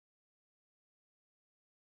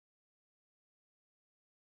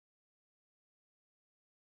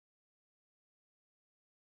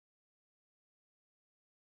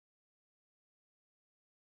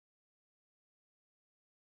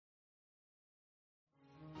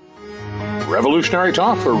Revolutionary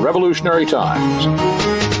talk for revolutionary times.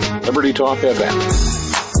 Liberty Talk FM.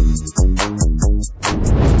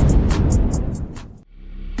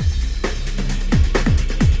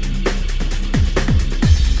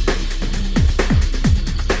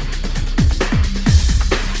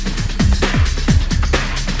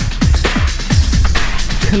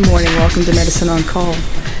 Good morning. Welcome to Medicine on Call.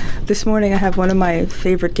 This morning I have one of my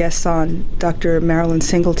favorite guests on, Dr. Marilyn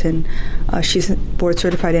Singleton. She's a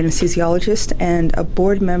board-certified anesthesiologist and a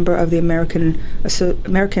board member of the American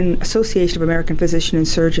Association of American Physicians and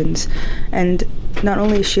Surgeons. And not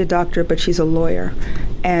only is she a doctor, but she's a lawyer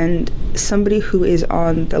and somebody who is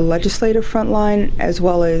on the legislative front line as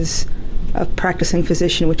well as a practicing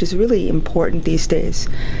physician, which is really important these days.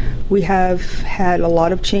 We have had a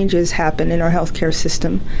lot of changes happen in our healthcare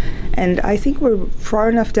system, and I think we're far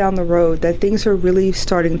enough down the road that things are really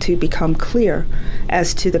starting to become clear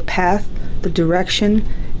as to the path, the direction,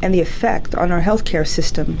 and the effect on our healthcare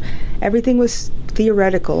system. Everything was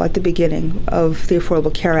theoretical at the beginning of the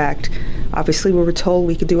Affordable Care Act. Obviously, we were told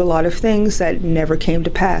we could do a lot of things that never came to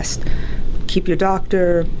pass. Keep your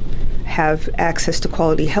doctor, have access to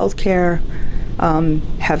quality health care,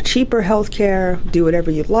 have cheaper health care, do whatever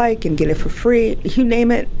you'd like and get it for free. You name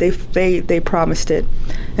it, they promised it.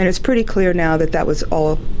 And it's pretty clear now that that was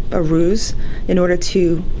all a ruse in order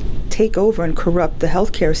to take over and corrupt the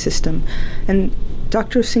healthcare system. And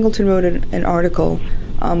Dr. Singleton wrote an article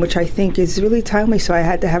which I think is really timely, so I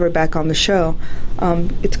had to have her back on the show.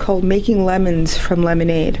 It's called Making Lemons from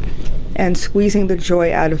Lemonade and Squeezing the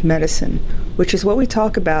Joy Out of Medicine, which is what we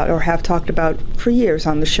talk about or have talked about for years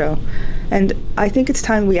on the show. And I think it's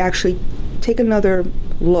time we actually take another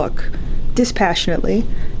look dispassionately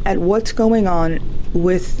at what's going on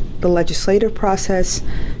with the legislative process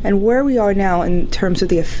and where we are now in terms of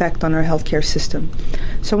the effect on our healthcare system.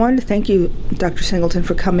 So I wanted to thank you, Dr. Singleton,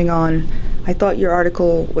 for coming on. I thought your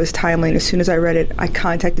article was timely, and as soon as I read it, I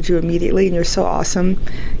contacted you immediately, and you're so awesome.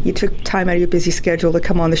 You took time out of your busy schedule to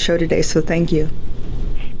come on the show today, so thank you.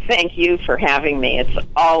 Thank you for having me. It's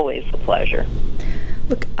always a pleasure.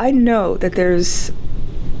 Look, I know that there's,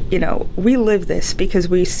 we live this because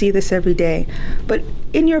we see this every day. But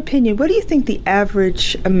in your opinion, what do you think the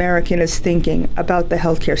average American is thinking about the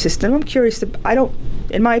healthcare system? I'm curious.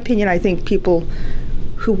 In my opinion, I think people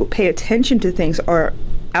who pay attention to things are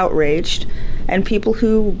outraged, and people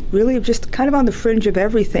who really are just kind of on the fringe of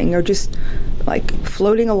everything are just like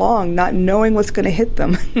floating along, not knowing what's going to hit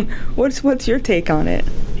them. What's your take on it?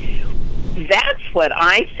 That's what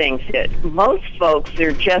I think, that most folks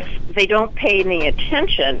they don't pay any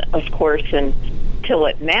attention, of course, until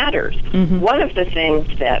it matters. Mm-hmm. One of the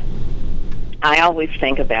things that I always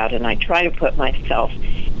think about, and I try to put myself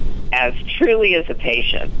as truly as a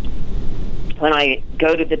patient, when I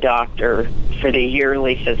go to the doctor for the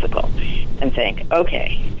yearly physical and think,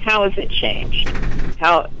 okay, how has it changed?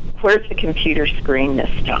 Where's the computer screen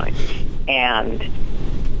this time? And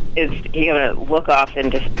is he going to look off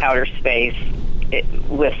into outer space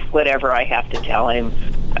with whatever I have to tell him?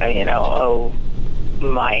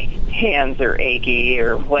 My hands are achy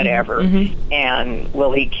or whatever. Mm-hmm. And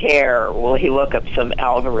will he care? Will he look up some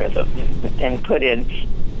algorithm and put in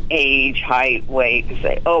age, height, weight, and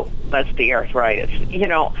say, oh, must be arthritis?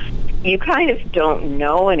 You kind of don't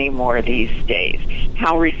know anymore these days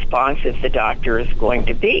how responsive the doctor is going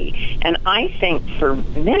to be. And I think for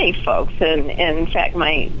many folks, and in fact,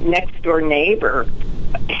 my next-door neighbor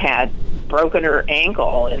had broken her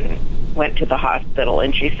ankle and went to the hospital,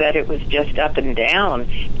 and she said it was just up and down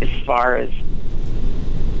as far as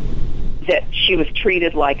that she was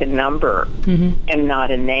treated like a number mm-hmm. and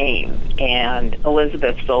not a name. And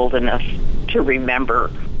Elizabeth's old enough to remember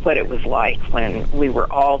what it was like when we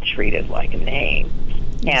were all treated like a name.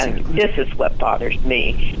 And exactly. This is what bothers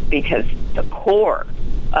me, because the core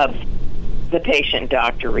of the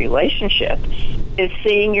patient-doctor relationship is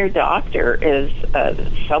seeing your doctor as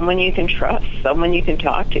someone you can trust, someone you can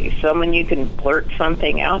talk to, someone you can blurt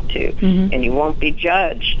something out to, mm-hmm. and you won't be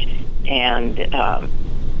judged. And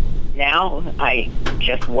now I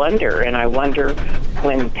just wonder, and I wonder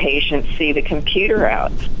when patients see the computer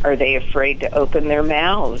out, are they afraid to open their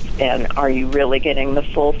mouths? And are you really getting the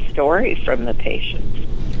full story from the patients?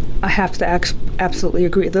 I have to absolutely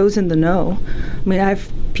agree. Those in the know. I mean, I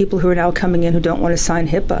have people who are now coming in who don't want to sign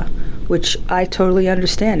HIPAA, which I totally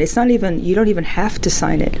understand. It's not even, you don't even have to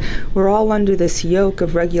sign it. We're all under this yoke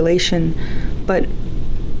of regulation, but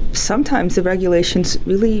sometimes the regulations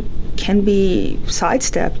really can be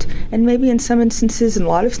sidestepped, and maybe in some instances, and a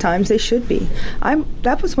lot of times, they should be.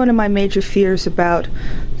 That was one of my major fears about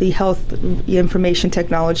the health information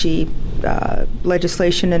technology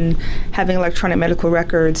legislation and having electronic medical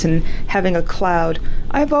records and having a cloud,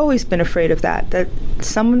 I've always been afraid of that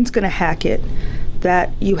someone's going to hack it,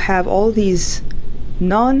 that you have all these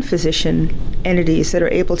non-physician entities that are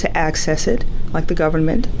able to access it, like the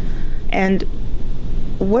government. And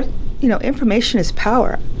information is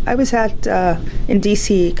power. I was in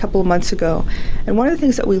D.C. a couple of months ago, and one of the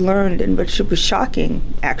things that we learned, and which was shocking,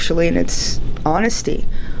 actually, in its honesty,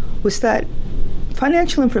 was that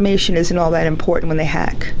financial information isn't all that important when they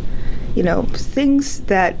hack. Things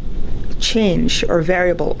that change or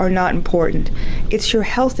variable are not important. It's your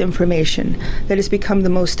health information that has become the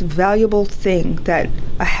most valuable thing that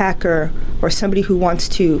a hacker or somebody who wants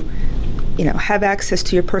to have access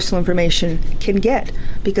to your personal information can get,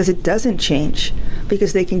 because it doesn't change,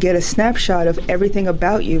 because they can get a snapshot of everything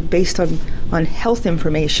about you based on health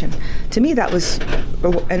information. To me, that was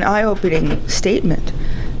an eye-opening statement,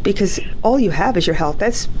 because all you have is your health.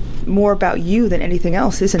 That's more about you than anything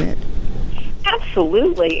else, isn't it?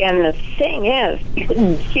 Absolutely. And the thing is,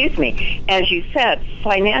 excuse me, as you said,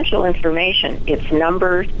 financial information, it's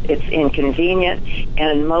numbers, it's inconvenient,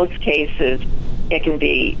 and in most cases, it can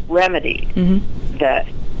be remedied. Mm-hmm. The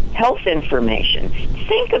health information,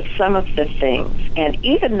 think of some of the things, and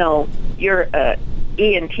even though you're an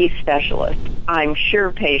ENT specialist, I'm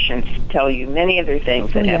sure patients tell you many other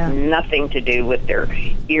things that have nothing to do with their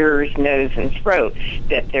ears, nose, and throat,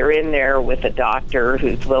 that they're in there with a doctor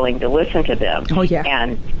who's willing to listen to them. Oh, yeah.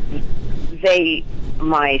 And they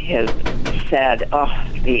might have said,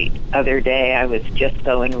 the other day I was just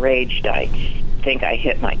so enraged, I think I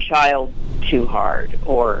hit my child too hard,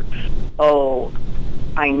 or,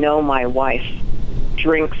 I know my wife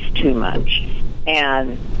drinks too much,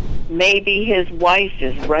 and maybe his wife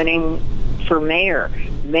is running for mayor.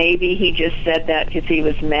 Maybe he just said that because he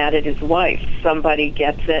was mad at his wife. Somebody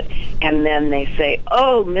gets it, and then they say,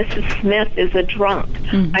 Mrs. Smith is a drunk.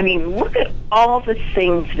 Mm-hmm. I mean, look at all the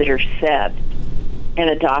things that are said in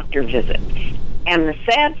a doctor visit. And the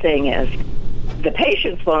sad thing is, the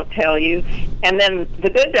patients won't tell you, and then the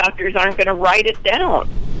good doctors aren't going to write it down.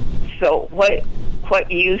 So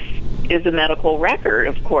what use is a medical record?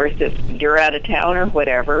 Of course, if you're out of town or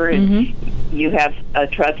whatever, and you have a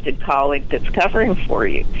trusted colleague that's covering for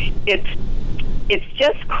you. It's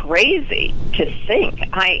just crazy to think.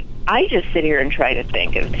 I just sit here and try to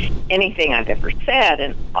think of anything I've ever said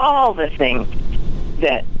and all the things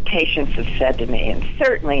that patients have said to me, and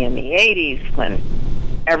certainly in the 80s when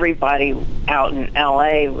everybody out in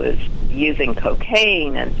LA was using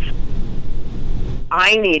cocaine, and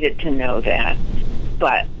I needed to know that,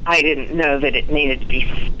 but I didn't know that it needed to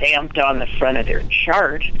be stamped on the front of their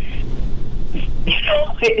chart.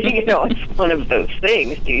 It's one of those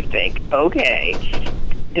things. Do you think, okay,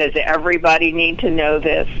 does everybody need to know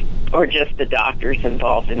this, or just the doctors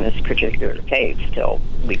involved in this particular case till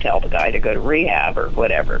we tell the guy to go to rehab or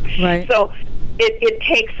whatever? Right. So it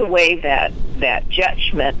takes away that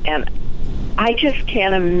judgment, and I just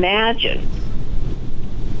can't imagine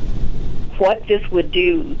what this would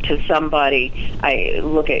do to somebody. I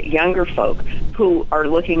look at younger folk who are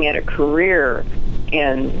looking at a career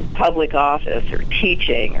in public office or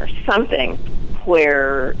teaching or something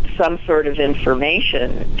where some sort of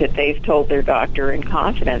information that they've told their doctor in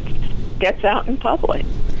confidence gets out in public.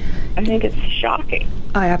 I think it's shocking.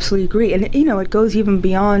 I absolutely agree. And, it goes even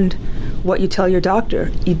beyond what you tell your doctor.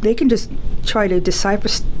 They can just try to decipher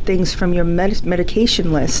things from your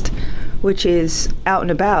medication list, which is out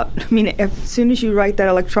and about. I mean, as soon as you write that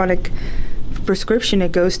electronic prescription,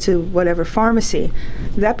 it goes to whatever pharmacy.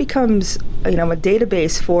 That becomes, a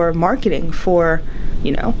database for marketing for,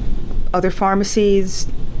 other pharmacies.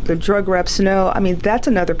 The drug reps know. I mean, that's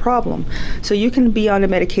another problem. So you can be on a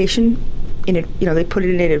medication, they put it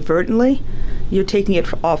in inadvertently. You're taking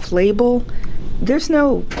it off-label. There's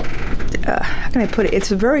no, how can I put it? It's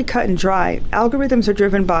very cut and dry. Algorithms are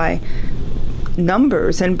driven by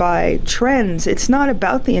numbers and by trends. It's not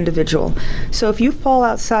about the individual. So if you fall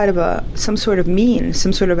outside of some sort of mean,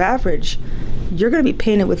 some sort of average, you're going to be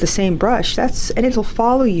painted with the same brush. And it'll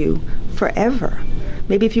follow you forever.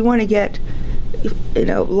 Maybe if you want to get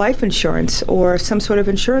life insurance or some sort of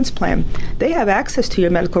insurance plan, they have access to your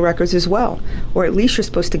medical records as well, or at least you're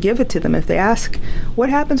supposed to give it to them if they ask. What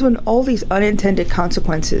happens when all these unintended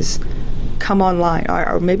consequences come online,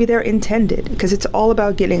 or maybe they're intended, because it's all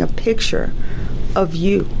about getting a picture of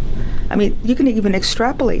you. I mean, you can even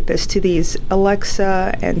extrapolate this to these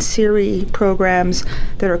Alexa and Siri programs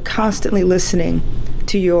that are constantly listening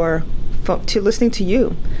to your phone, listening to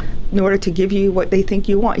you, in order to give you what they think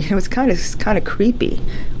you want. It's kind of creepy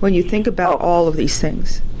when you think about all of these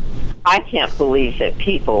things. I can't believe that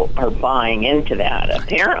people are buying into that.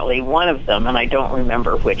 Apparently, one of them, and I don't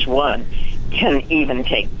remember which one, can even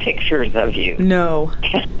take pictures of you. No.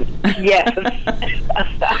 Yes.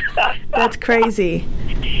 That's crazy.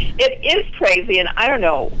 It is crazy, and I don't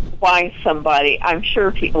know why I'm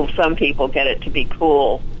sure some people get it to be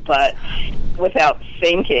cool, but without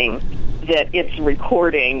thinking that it's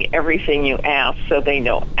recording everything you ask, so they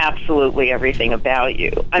know absolutely everything about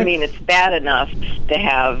you. I mean, it's bad enough to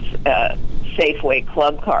have a Safeway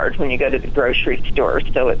Club card when you go to the grocery store,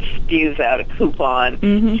 so it spews out a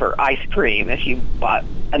coupon for ice cream if you bought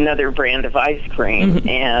another brand of ice cream.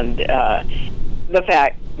 And the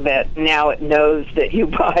fact that now it knows that you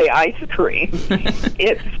buy ice cream,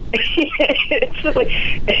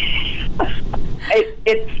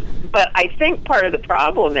 but I think part of the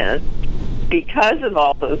problem is because of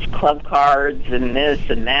all those club cards and this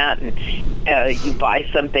and that, and you buy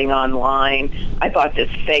something online. I bought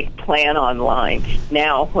this fake plan online.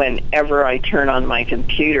 Now, whenever I turn on my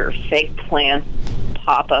computer, fake plans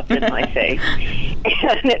pop up in my face.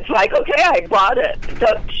 And it's like, okay, I bought it.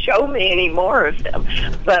 Don't show me any more of them.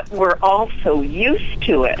 But we're all so used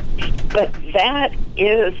to it. But that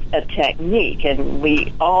is a technique, and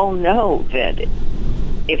we all know that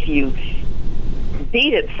if you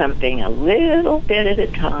beat at something a little bit at a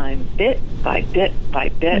time, bit by bit by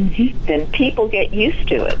bit, then people get used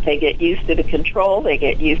to it. They get used to the control. They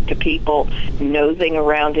get used to people nosing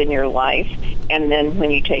around in your life. And then when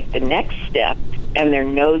you take the next step and they're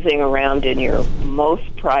nosing around in your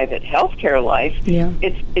most private healthcare life,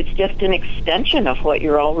 it's just an extension of what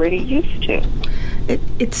you're already used to.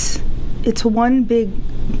 It's one big,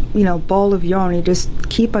 ball of yarn. You just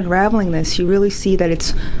keep unraveling this. You really see that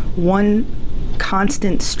it's one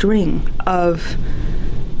constant string of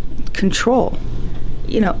control.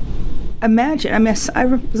 Imagine, I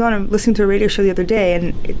was listening to a radio show the other day,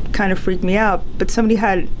 and it kind of freaked me out, but somebody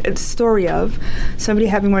had a story of somebody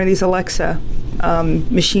having one of these Alexa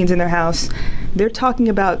machines in their house. They're talking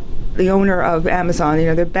about the owner of Amazon,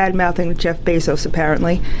 they're bad-mouthing Jeff Bezos,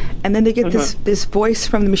 apparently. And then they get this voice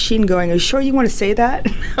from the machine going, "Are you sure you want to say that?"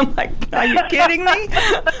 I'm like, are you kidding me?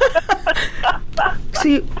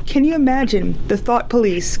 So can you imagine the thought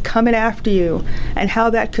police coming after you and how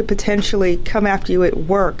that could potentially come after you at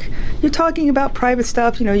work? You're talking about private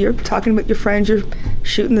stuff, you're talking with your friends, you're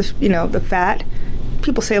shooting the fat.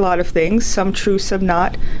 People say a lot of things, some true, some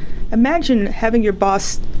not. Imagine having your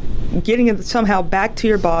boss getting it somehow back to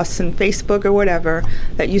your boss in Facebook or whatever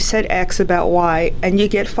that you said X about Y, and you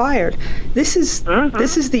get fired. This is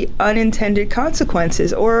the unintended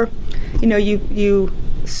consequences. Or, you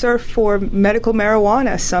surf for medical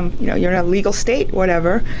marijuana. You're in a legal state,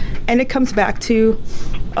 whatever, and it comes back to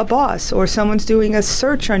a boss, or someone's doing a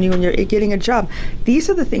search on you and you're getting a job. These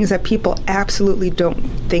are the things that people absolutely don't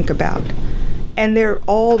think about, and they're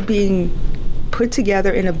all being put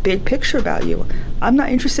together in a big picture about you. I'm not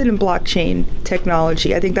interested in blockchain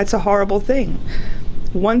technology. I think that's a horrible thing.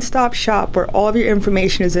 One-stop shop where all of your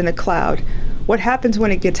information is in a cloud. What happens when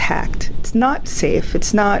it gets hacked? It's not safe.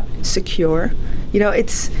 It's not secure.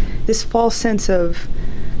 It's this false sense of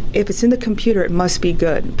if it's in the computer, it must be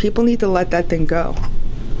good. People need to let that thing go.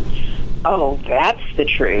 Oh, that's the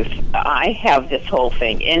truth. I have this whole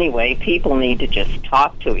thing anyway. People need to just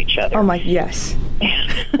talk to each other. Oh, yes.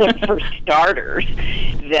 For starters,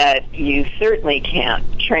 that you certainly can't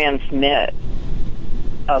transmit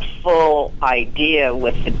a full idea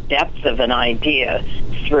with the depth of an idea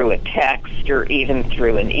through a text or even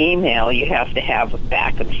through an email. You have to have a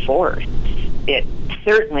back and forth. It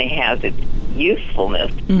certainly has its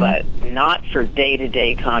usefulness, but not for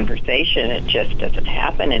day-to-day conversation. It just doesn't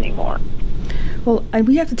happen anymore. Well, and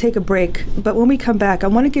we have to take a break, but when we come back, I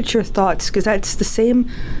want to get your thoughts, because that's the same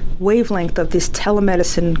wavelength of this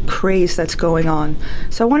telemedicine craze that's going on.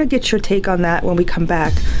 So I want to get your take on that when we come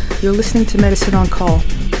back. You're listening to Medicine on Call.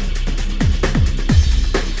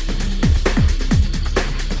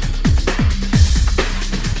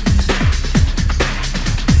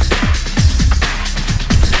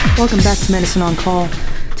 Welcome back to Medicine on Call.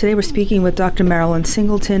 Today we're speaking with Dr. Marilyn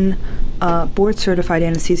Singleton, board-certified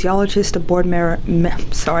anesthesiologist, a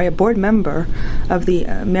board member of the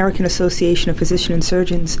American Association of Physicians and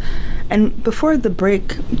Surgeons. And before the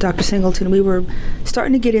break, Dr. Singleton, we were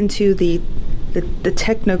starting to get into the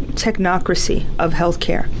technocracy of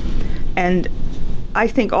healthcare. And I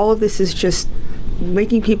think all of this is just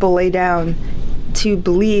making people lay down to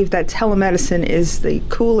believe that telemedicine is the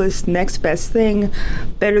coolest, next best thing,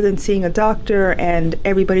 better than seeing a doctor, and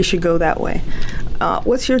everybody should go that way.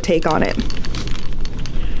 What's your take on it?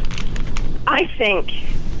 I think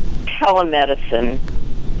telemedicine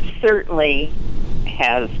certainly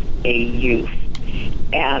has a youth.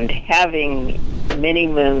 And having many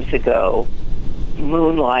moons ago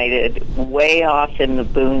moonlighted way off in the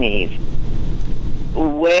boonies,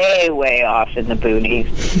 way off in the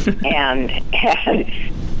boonies, and had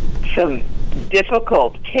some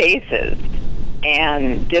difficult cases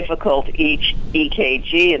and difficult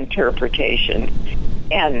EKG interpretation.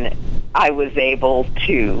 And I was able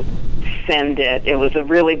to send it. It was a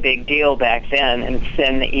really big deal back then, and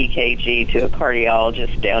send the EKG to a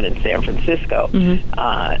cardiologist down in San Francisco.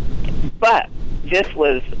 But this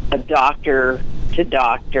was a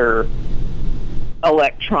doctor-to-doctor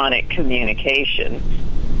electronic communication,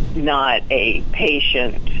 not a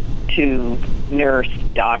patient to nurse,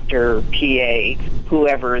 doctor, PA,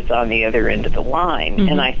 whoever is on the other end of the line.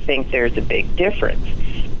 And I think there's a big difference.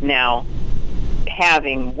 Now,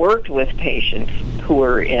 having worked with patients who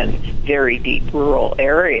are in very deep rural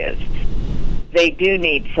areas, they do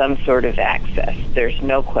need some sort of access. There's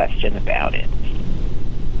no question about it.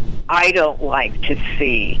 I don't like to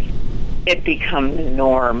see it become the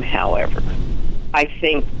norm, however. I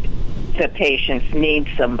think the patients need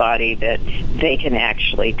somebody that they can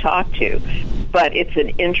actually talk to. But it's an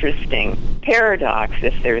interesting paradox.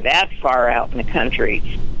 If they're that far out in the country,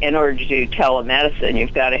 in order to do telemedicine,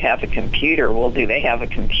 you've got to have a computer. Well, do they have a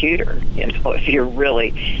computer? You know, if you're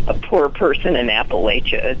really a poor person in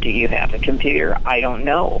Appalachia, do you have a computer? I don't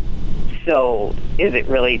know. So is it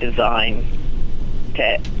really designed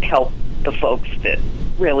to help the folks that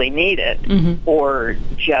really need it, or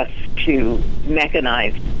just to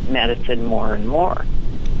mechanize medicine more and more?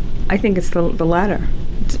 I think it's the latter,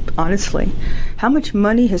 honestly. How much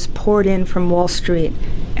money has poured in from Wall Street,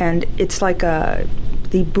 and it's like the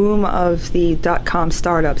boom of the .com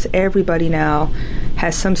startups. Everybody now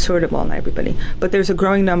has some sort of, well, not everybody, but there's a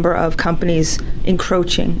growing number of companies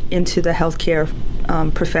encroaching into the healthcare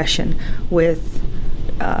profession with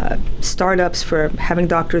startups for having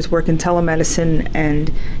doctors work in telemedicine,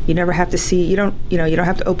 and you never have to see, you don't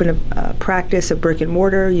have to open a practice, a brick and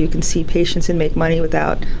mortar. You can see patients and make money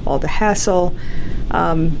without all the hassle,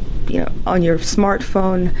 on your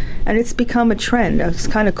smartphone. And it's become a trend. It's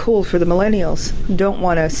kind of cool for the millennials who don't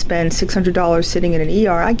want to spend $600 sitting in an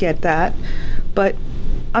ER. I get that. But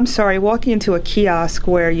I'm sorry, walking into a kiosk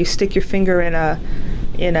where you stick your finger in a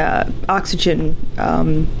oxygen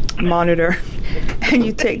monitor,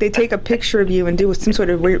 and they take a picture of you and do some sort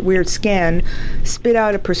of weird scan, spit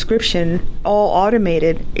out a prescription, all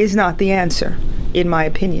automated, is not the answer, in my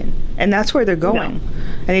opinion. And that's where they're going. No.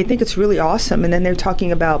 And they think it's really awesome. And then they're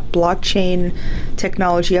talking about blockchain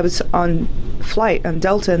technology. I was on flight on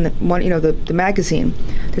Delta, and the magazine.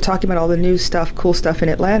 They're talking about all the new stuff, cool stuff in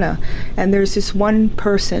Atlanta. And there's this one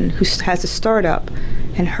person who has a startup,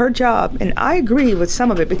 and her job, and I agree with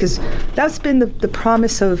some of it, because that's been the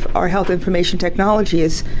promise of our health information technology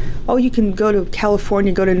is, you can go to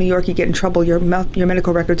California, go to New York, you get in trouble, your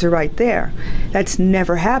medical records are right there. That's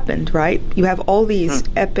never happened, right? You have all these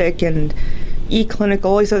Epic and eClinical,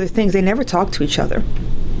 all these other things. They never talk to each other.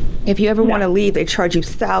 If you ever want to leave, they charge you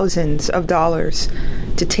thousands of dollars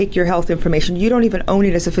to take your health information. You don't even own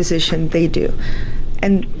it as a physician. They do.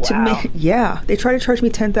 And to me, they try to charge me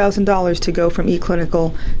 $10,000 to go from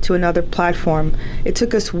eClinical to another platform. It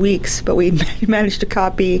took us weeks, but we managed to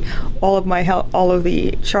copy all of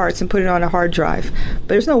the charts and put it on a hard drive. But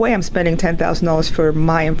there's no way I'm spending $10,000 for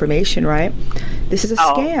my information, right? This is a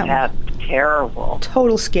scam. Oh, that's terrible.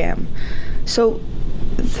 Total scam. So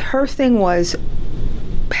her thing was,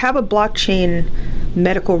 have a blockchain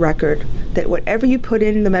medical record that whatever you put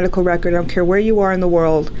in the medical record, I don't care where you are in the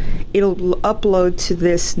world, it'll upload to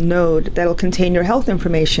this node that'll contain your health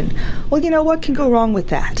information. Well, what can go wrong with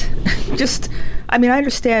that? I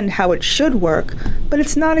understand how it should work, but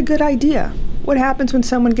it's not a good idea. What happens when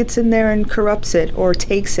someone gets in there and corrupts it or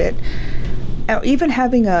takes it? Even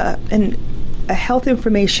having a health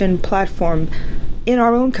information platform in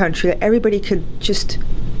our own country that everybody could just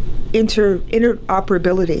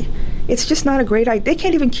interoperability. It's just not a great idea. They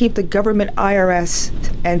can't even keep the government, IRS,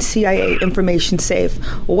 and CIA information safe.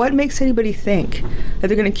 What makes anybody think that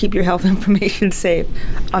they're going to keep your health information safe?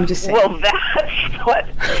 I'm just saying. Well, that's what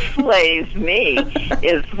slays me,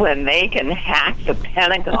 is when they can hack the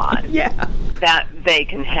Pentagon. Yeah. That they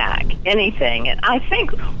can hack anything. And I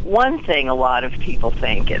think one thing a lot of people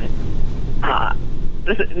think, and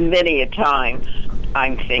many a time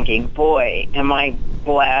I'm thinking, boy, am I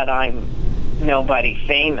glad I'm nobody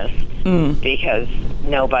famous, because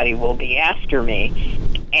nobody will be after me.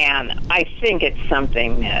 And I think it's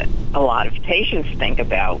something that a lot of patients think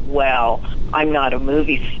about. Well, I'm not a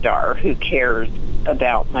movie star. Who cares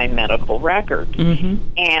about my medical records?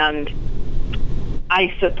 And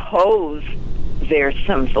I suppose there's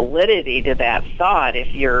some validity to that thought.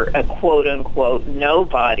 If you're a quote-unquote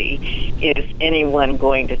nobody, is anyone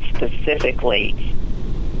going to specifically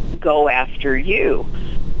go after you?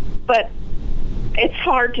 But it's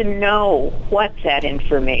hard to know what that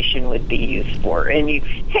information would be used for. And you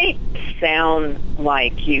hate to sound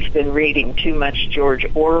like you've been reading too much George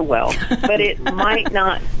Orwell, but it might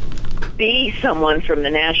not be someone from the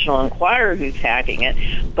National Enquirer who's hacking it,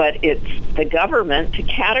 but it's the government to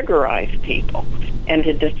categorize people and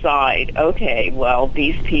to decide, okay, well,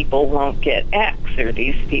 these people won't get X or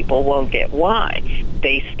these people won't get Y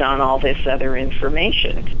based on all this other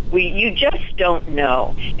information. You just don't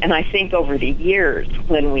know. And I think over the years,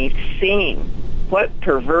 when we've seen what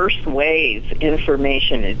perverse ways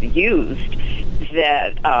information is used,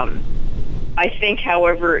 that I think,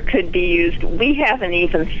 however it could be used, we haven't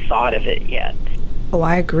even thought of it yet. Oh,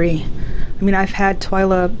 I agree. I mean, I've had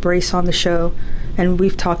Twyla Brace on the show, and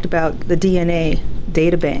we've talked about the DNA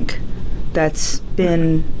data bank that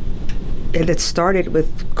started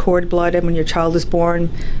with cord blood, and when your child is born,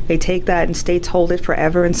 they take that and states hold it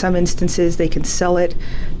forever. In some instances, they can sell it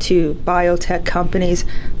to biotech companies.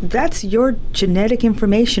 That's your genetic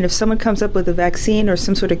information. If someone comes up with a vaccine or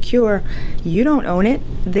some sort of cure, you don't own it,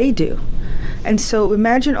 they do. And so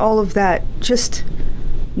imagine all of that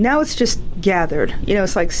now it's just gathered.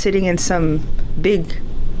 It's like sitting in some big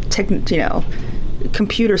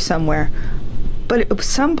computer somewhere. But at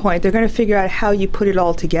some point, they're going to figure out how you put it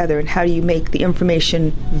all together and how you make the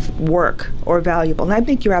information work or valuable. And I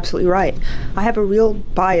think you're absolutely right. I have a real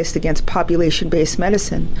bias against population-based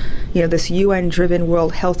medicine. This UN-driven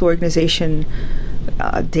World Health Organization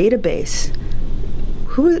database.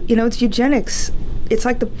 It's eugenics. It's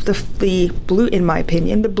like in my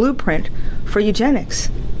opinion, the blueprint for eugenics.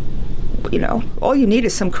 All you need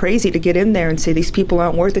is some crazy to get in there and say these people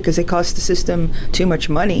aren't worth it because they cost the system too much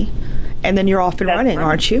money. And then you're off and running, right.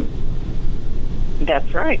 Aren't you?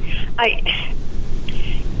 That's right.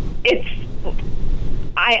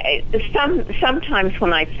 Sometimes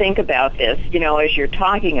when I think about this, as you're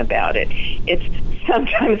talking about it,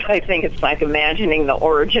 sometimes I think it's like imagining the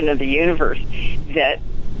origin of the universe, that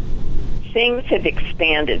things have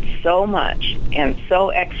expanded so much and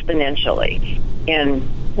so exponentially in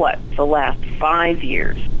the last 5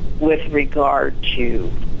 years with regard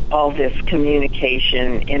to all this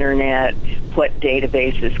communication, internet, what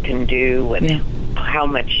databases can do, and how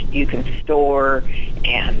much you can store,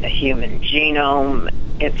 and the human genome,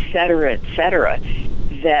 et cetera,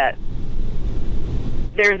 that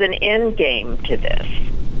there's an end game to this,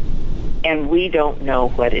 and we don't know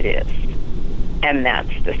what it is. And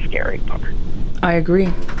that's the scary part. I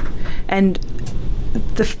agree. And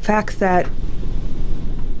the fact that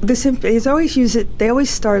they always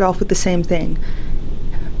start off with the same thing.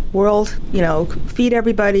 World, feed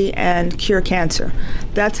everybody and cure cancer.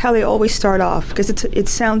 That's how they always start off, because it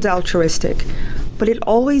sounds altruistic, but it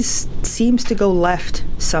always seems to go left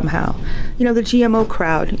somehow. The GMO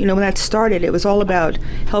crowd, when that started, it was all about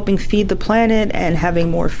helping feed the planet and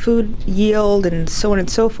having more food yield and so on and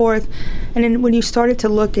so forth. And then when you started to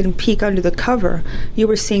look and peek under the cover, you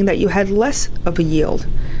were seeing that you had less of a yield,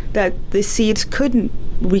 that the seeds couldn't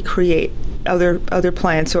recreate other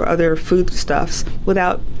plants or other foodstuffs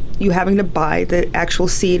without you having to buy the actual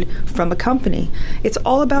seed from a company. It's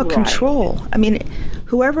all about control. I mean,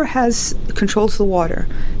 whoever controls the water,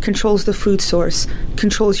 controls the food source,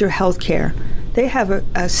 controls your health care, they have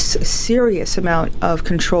a serious amount of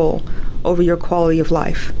control over your quality of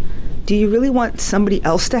life. Do you really want somebody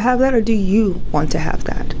else to have that, or do you want to have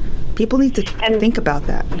that? People need to think about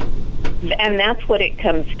that. And that's what it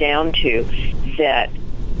comes down to,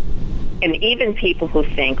 and even people who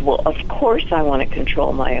think, well, of course I want to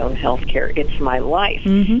control my own health care. It's my life.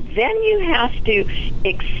 Mm-hmm. Then you have to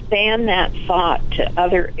expand that thought to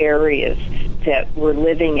other areas that we're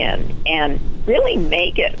living in and really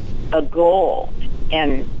make it a goal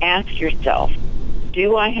and ask yourself,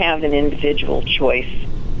 do I have an individual choice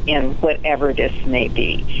in whatever this may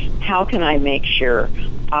be? How can I make sure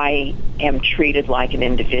I am treated like an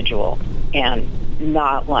individual and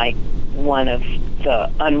not like one of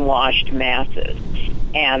the unwashed masses?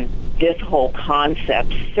 And this whole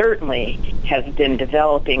concept certainly has been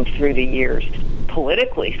developing through the years,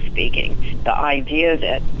 politically speaking. The idea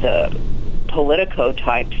that the politico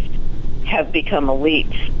types have become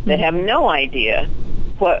elites that have no idea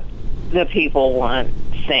what the people want,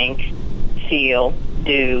 think, feel,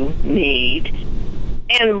 do, need,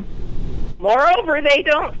 and moreover, they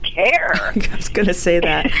don't care. I was going to say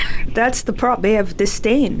that. That's the problem. They have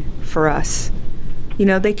disdain for us.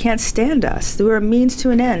 They can't stand us. We're a means to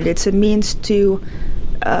an end. It's a means to,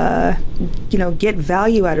 get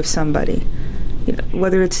value out of somebody.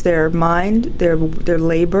 whether it's their mind, their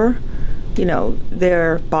labor,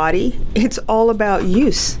 their body. It's all about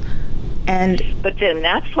use. But then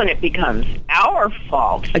that's when it becomes our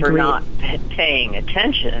fault for not paying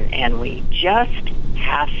attention, and we just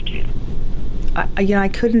have to. I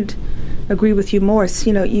couldn't agree with you more.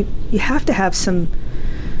 You have to have some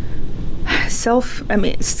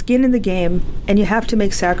skin in the game, and you have to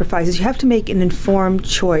make sacrifices. You have to make an informed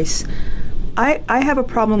choice. I have a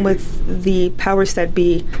problem with the powers that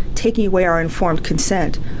be taking away our informed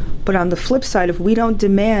consent. But on the flip side, if we don't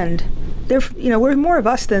demand, we're more of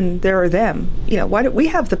us than there are them. Why don't we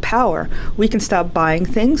have the power? We can stop buying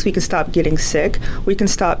things. We can stop getting sick. We can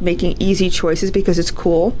stop making easy choices because it's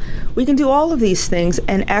cool. We can do all of these things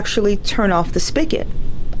and actually turn off the spigot,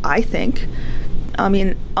 I think. On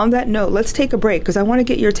that note, let's take a break because I want to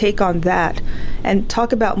get your take on that and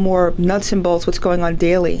talk about more nuts and bolts, what's going on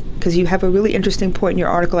daily, because you have a really interesting point in your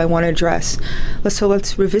article I want to address. Let's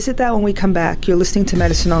revisit that when we come back. You're listening to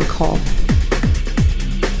Medicine on Call.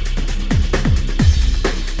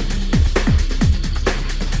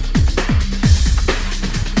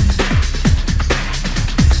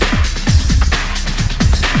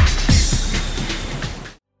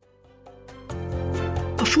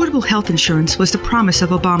 Affordable health insurance was the promise of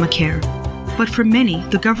Obamacare, but for many,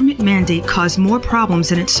 the government mandate caused more problems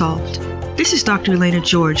than it solved. This is Dr. Elena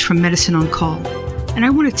George from Medicine on Call, and I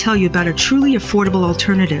want to tell you about a truly affordable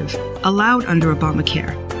alternative allowed under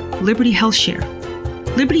Obamacare, Liberty HealthShare.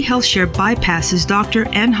 Liberty HealthShare bypasses doctor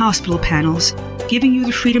and hospital panels, giving you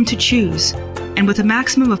the freedom to choose, and with a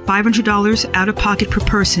maximum of $500 out-of-pocket per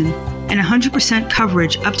person and 100%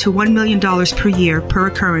 coverage up to $1 million per year per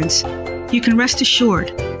occurrence, you can rest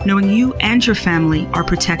assured knowing you and your family are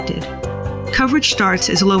protected. Coverage starts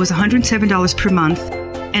as low as $107 per month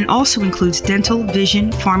and also includes dental, vision,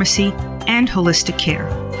 pharmacy, and holistic care.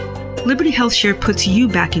 Liberty HealthShare puts you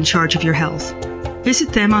back in charge of your health.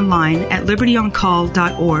 Visit them online at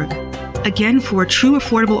libertyoncall.org. Again, for a true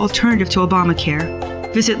affordable alternative to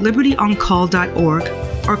Obamacare, visit libertyoncall.org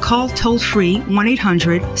or call toll-free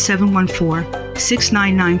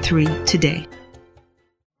 1-800-714-6993 today.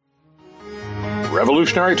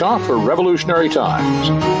 Revolutionary talk for revolutionary times.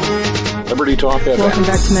 Liberty Talk FM. Welcome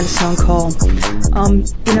back to Medicine on Call.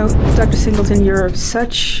 Dr. Singleton, it's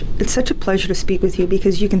such a pleasure to speak with you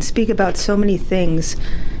because you can speak about so many things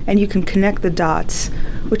and you can connect the dots,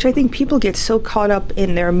 which I think people get so caught up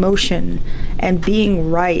in their emotion and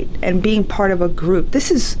being right and being part of a group.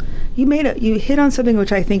 You hit on something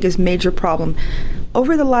which I think is a major problem.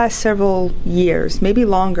 Over the last several years, maybe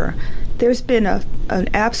longer, there's been an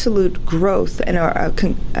absolute growth and how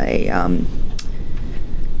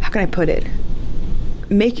can I put it?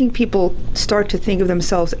 Making people start to think of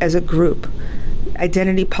themselves as a group.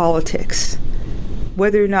 Identity politics.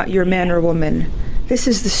 Whether or not you're a man or woman. This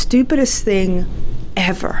is the stupidest thing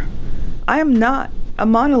ever. I am not a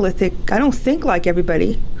monolithic. I don't think like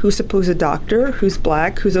everybody who's supposed a doctor, who's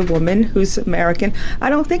black, who's a woman, who's American. I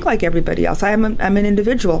don't think like everybody else. I'm an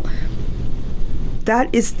individual.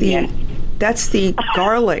 That's the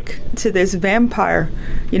garlic to this vampire,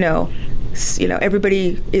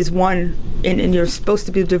 everybody is one, and you're supposed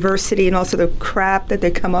to be diversity and also the crap that they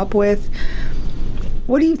come up with.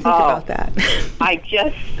 What do you think about that? I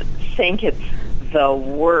just think it's the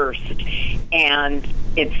worst, and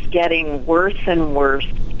it's getting worse and worse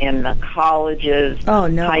in the colleges,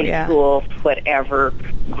 high schools, whatever,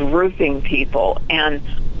 grouping people. And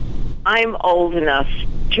I'm old enough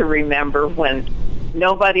to remember when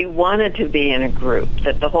nobody wanted to be in a group,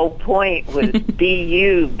 that the whole point was be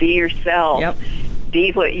you, be yourself, yep.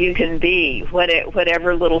 Be what you can be,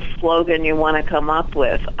 whatever little slogan you want to come up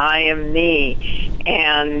with. I am me.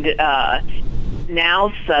 And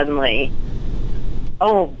now suddenly,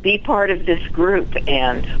 be part of this group,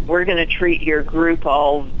 and we're going to treat your group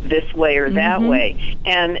all this way or that way.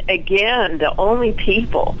 And again, the only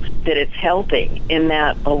people that it's helping in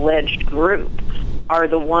that alleged group are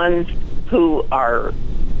the ones who are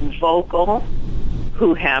vocal,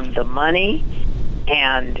 who have the money,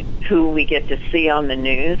 and who we get to see on the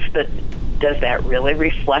news. But does that really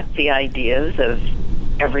reflect the ideas of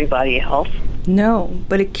everybody else? No,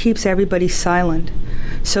 but it keeps everybody silent.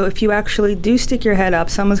 So if you actually do stick your head up,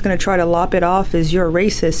 someone's going to try to lop it off as you're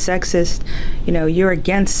racist, sexist, you're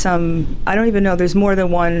against some, I don't even know, there's more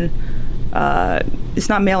than one. It's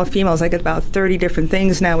not male or female. It's like about 30 different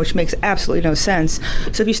things now, which makes absolutely no sense.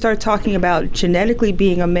 So if you start talking about genetically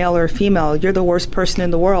being a male or a female, you're the worst person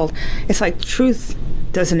in the world. It's like truth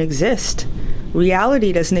doesn't exist.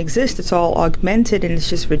 Reality doesn't exist. It's all augmented, and it's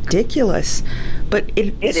just ridiculous. But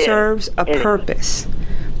it serves a purpose.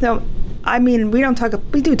 Now, I mean, we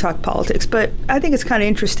do talk politics, but I think it's kind of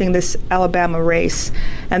interesting, this Alabama race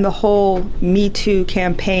and the whole Me Too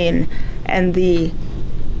campaign and the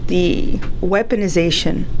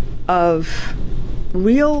weaponization of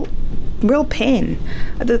real pain.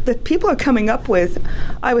 The people are coming up with,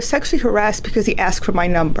 I was sexually harassed because he asked for my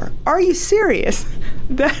number. Are you serious?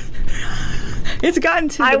 It's gotten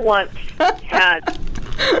to I once had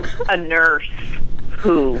a nurse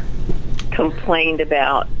who complained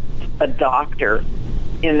about a doctor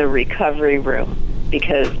in the recovery room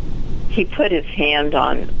because he put his hand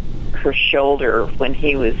on her shoulder when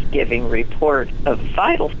he was giving report of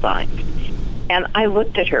vital signs. And I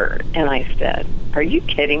looked at her and I said, are you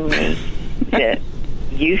kidding me that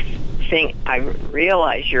you think, I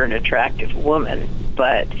realize you're an attractive woman,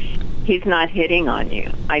 but he's not hitting on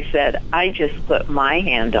you. I said, I just put my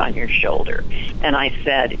hand on your shoulder. And I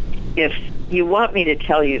said, if you want me to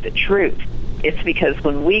tell you the truth, it's because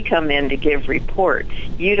when we come in to give reports,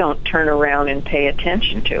 you don't turn around and pay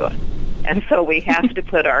attention to us. And so we have to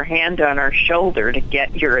put our hand on our shoulder to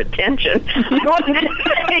get your attention. I wanted to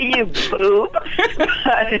say, you boob.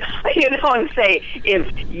 But, and say,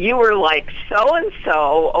 if you were like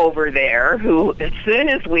so-and-so over there, who as soon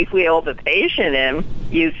as we wheel the patient in,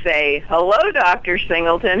 you say, hello, Dr.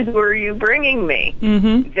 Singleton, who are you bringing me?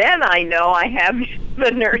 Mm-hmm. Then I know I have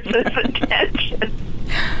the nurse's attention.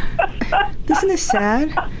 Isn't it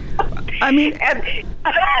sad? I mean, and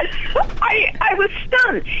I was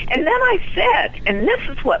stunned. And then I said, and this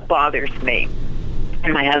is what bothers me,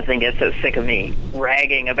 and my husband gets so sick of me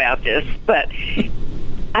ragging about this, but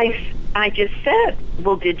I just said,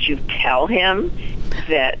 well, did you tell him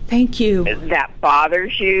that thank you, that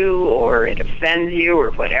bothers you or it offends you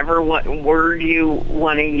or whatever word you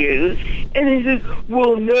want to use? And he says,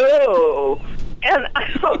 well, no. And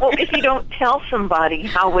I thought, well, if you don't tell somebody,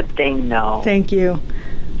 how would they know? Thank you.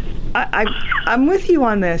 I'm with you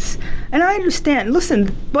on this. And I understand. Listen,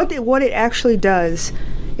 what it actually does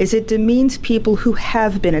is it demeans people who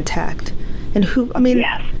have been attacked. And who, I mean,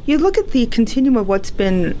 yes. You look at the continuum of what's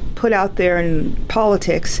been put out there in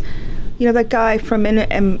politics. You know, that guy from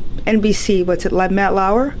NBC, Matt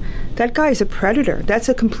Lauer? That guy is a predator. That's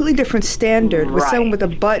a completely different standard with someone with a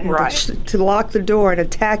button to lock the door and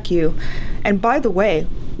attack you. And by the way,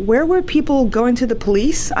 where were people going to the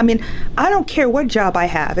police? I mean, I don't care what job I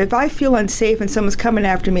have. If I feel unsafe and someone's coming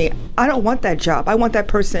after me, I don't want that job. I want that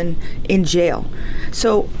person in jail.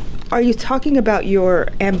 So are you talking about your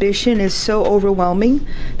ambition is so overwhelming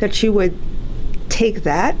that you would take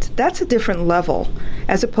that? That's a different level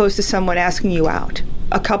as opposed to someone asking you out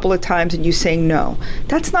a couple of times and you saying no.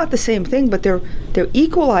 That's not the same thing, but they're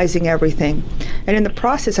equalizing everything. And in the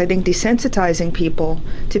process, I think desensitizing people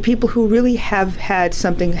to people who really have had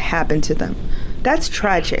something happen to them. That's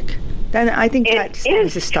tragic. Then I think that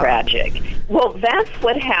needs to stop. Tragic. Well, that's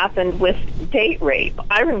what happened with date rape.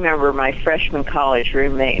 I remember my freshman college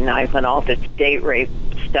roommate and I, when all this date rape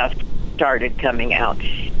stuff started coming out,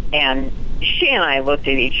 and she and I looked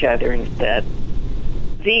at each other and said,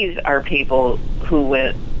 these are people who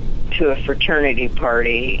went to a fraternity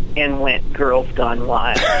party and went Girls Gone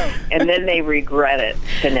Wild. And then they regret it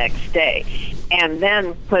the next day. And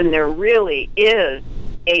then when there really is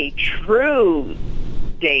a true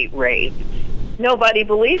date rape, nobody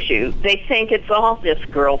believes you. They think it's all this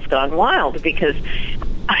Girls Gone Wild because,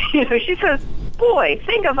 she says, boy,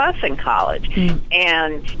 think of us in college.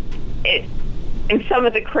 And some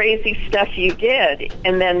of the crazy stuff you did,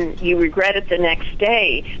 and then you regret it the next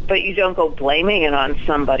day, but you don't go blaming it on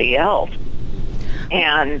somebody else.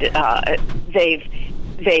 And they've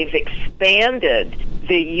expanded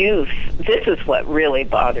the use. This is what really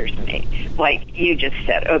bothers me. Like you just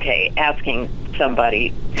said, okay, asking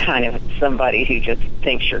somebody, kind of somebody who just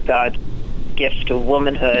thinks you're God's gift to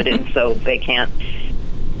womanhood, and so they can't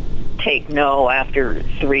take no after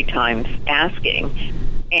 3 times asking.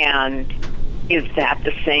 And is that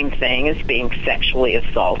the same thing as being sexually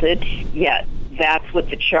assaulted? Yet that's what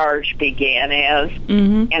the charge began as.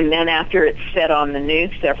 Mm-hmm. And then after it's said on the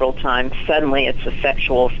news several times, suddenly it's a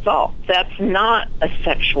sexual assault. That's not a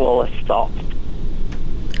sexual assault.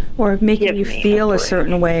 Or making you feel a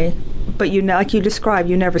certain way, but you, like you described,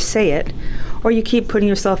 you never say it. Or you keep putting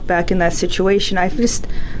yourself back in that situation.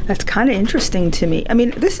 That's kind of interesting to me. I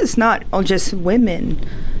mean, this is not just women.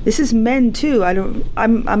 This is men too.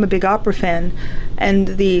 I'm a big opera fan, and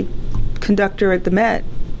the conductor at the Met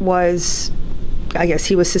was, I guess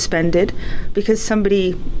he was suspended because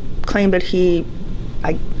somebody claimed that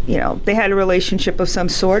they had a relationship of some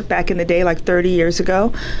sort back in the day, like 30 years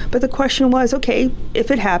ago. But the question was, okay,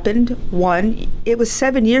 if it happened, it was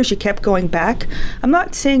 7 years you kept going back. I'm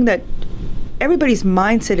not saying that everybody's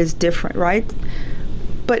mindset is different, right?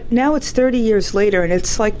 But now it's 30 years later, and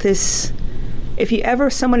it's like this,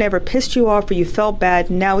 if someone ever pissed you off or you felt bad,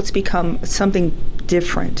 now it's become something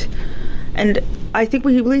different. And I think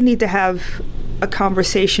we really need to have a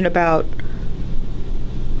conversation about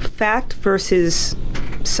fact versus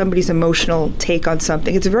somebody's emotional take on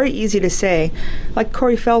something. It's very easy to say, like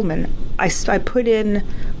Corey Feldman, I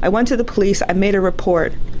went to the police, I made a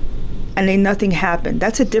report, and then nothing happened.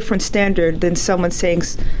 That's a different standard than someone saying,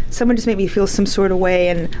 someone just made me feel some sort of way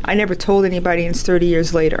and I never told anybody and it's 30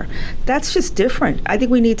 years later. That's just different. I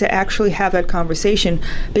think we need to actually have that conversation,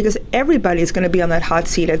 because everybody's going to be on that hot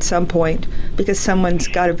seat at some point because someone's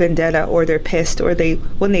got a vendetta or they're pissed, or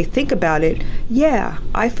when they think about it, yeah,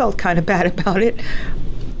 I felt kind of bad about it,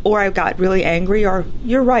 or I got really angry, or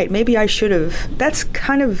you're right, maybe I should have. That's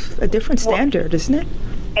kind of a different standard, isn't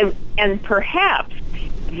it? And perhaps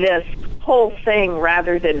this whole thing,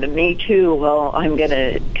 rather than the Me Too, well, I'm going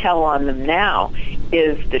to tell on them now,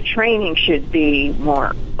 is the training should be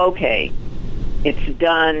more, okay, it's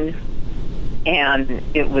done and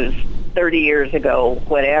it was 30 years ago,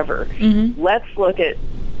 whatever. Mm-hmm. Let's look at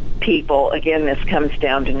people, again, this comes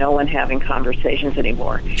down to no one having conversations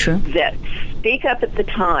anymore. True. That speak up at the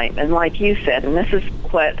time. And like you said, and this is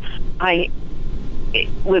what I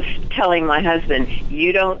was telling my husband,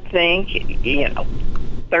 you don't think,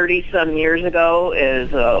 30-some years ago,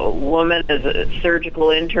 as a woman, as a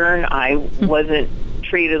surgical intern, I wasn't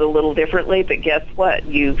treated a little differently, but guess what?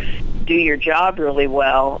 You do your job really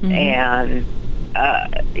well, and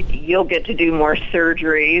you'll get to do more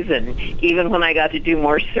surgeries. And even when I got to do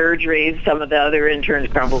more surgeries, some of the other interns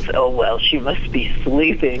grumbled, oh, well, she must be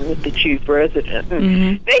sleeping with the chief resident.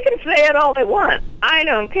 Mm-hmm. They can say it all they want. I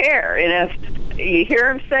don't care. And if you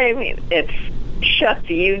hear them saying it's shut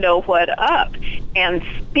the you-know-what up, and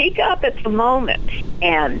speak up at the moment.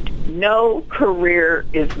 And no career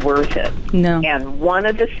is worth it. No. And one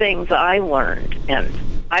of the things I learned, and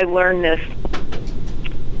I learned this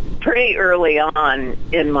pretty early on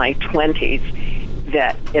in my 20s,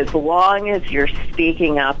 that as long as your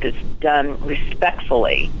speaking up is done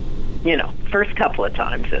respectfully, first couple of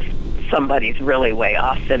times if somebody's really way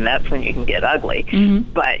off, then that's when you can get ugly.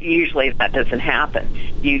 Mm-hmm. But usually that doesn't happen.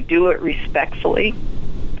 You do it respectfully,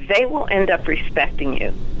 they will end up respecting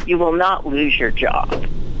you. You will not lose your job.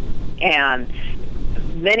 And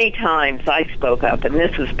many times I spoke up, and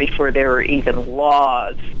this was before there were even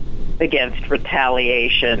laws against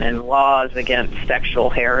retaliation and laws against sexual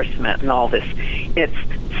harassment and all this. It's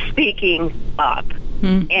speaking up.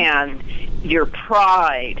 Mm-hmm. And your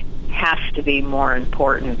pride has to be more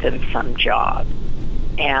important than some job.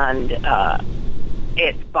 And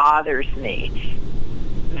it bothers me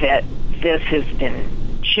that this has been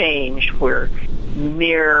changed where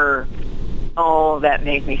mere, oh, that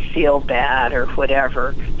made me feel bad or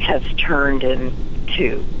whatever, has turned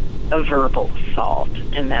into a verbal assault.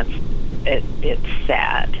 And it's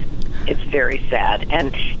sad. It's very sad.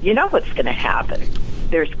 And you know what's going to happen?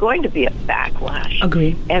 There's going to be a backlash.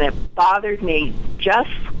 Agreed. And it bothered me just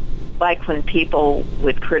like when people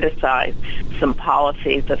would criticize some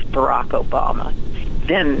policies of Barack Obama,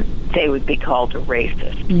 then they would be called a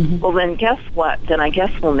racist. Mm-hmm. Well, then guess what? Then I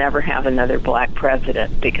guess we'll never have another black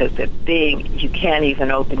president, because you can't even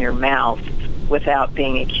open your mouth without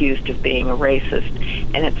being accused of being a racist.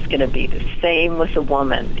 And it's going to be the same with a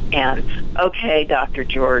woman. And, okay, Dr.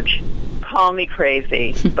 George, call me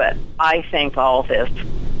crazy, but I think all this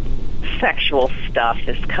sexual stuff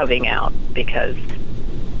is coming out because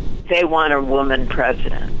they want a woman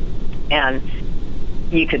president. And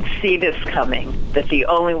you can see this coming, that the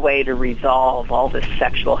only way to resolve all this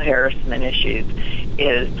sexual harassment issues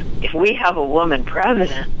is if we have a woman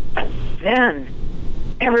president, then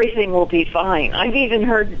everything will be fine. I've even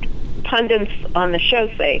heard pundits on the show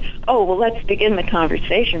say, oh, well, let's begin the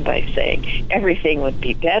conversation by saying everything would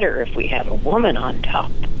be better if we had a woman on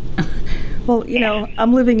top. Well,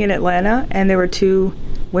 I'm living in Atlanta, and there were 2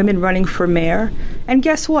 women running for mayor, and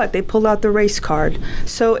guess what? They pulled out the race card.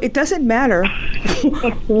 So it doesn't matter.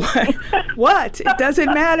 What? It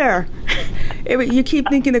doesn't matter. You keep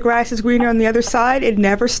thinking the grass is greener on the other side, it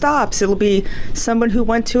never stops. It'll be someone who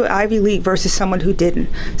went to Ivy League versus someone who didn't.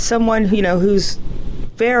 Someone, who's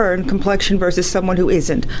fairer in complexion versus someone who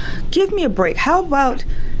isn't. Give me a break. How about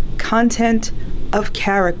content of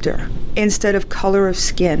character instead of color of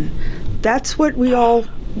skin? That's what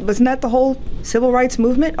wasn't that the whole civil rights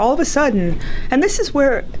movement? All of a sudden, and this is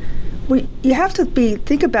where you have to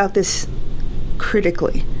think about this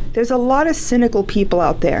critically. There's a lot of cynical people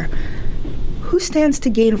out there. Who stands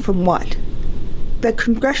to gain from what? the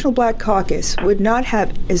Congressional Black Caucus would not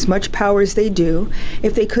have as much power as they do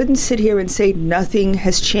if they couldn't sit here and say nothing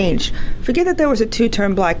has changed. Forget that there was a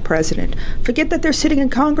 2-term black president. Forget that they're sitting in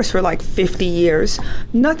Congress for like 50 years.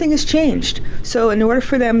 Nothing has changed. So in order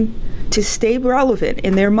for them to stay relevant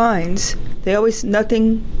in their minds,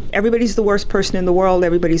 everybody's the worst person in the world,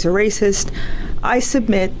 everybody's a racist. I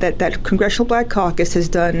submit that that Congressional Black Caucus has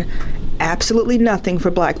done absolutely nothing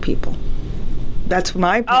for black people. That's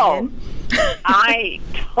my opinion. I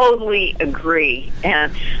totally agree.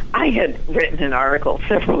 And I had written an article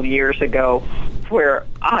several years ago where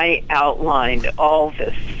I outlined all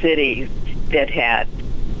the cities that had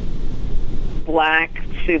black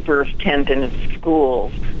superintendents of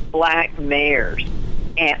schools, black mayors,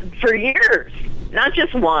 and for years, not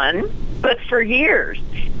just one, but for years.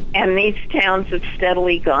 And these towns have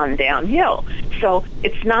steadily gone downhill. So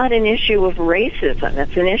it's not an issue of racism.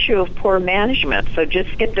 It's an issue of poor management. So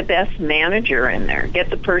just get the best manager in there. Get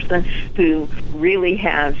the person who really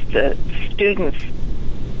has the students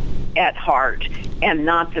at heart and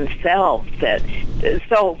not themselves.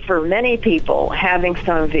 So for many people, having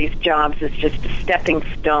some of these jobs is just a stepping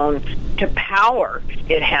stone to power.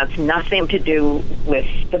 It has nothing to do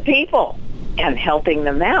with the people and helping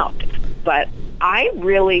them out. But I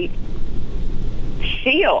really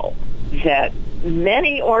feel that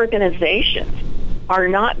many organizations are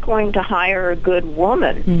not going to hire a good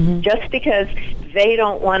woman just because they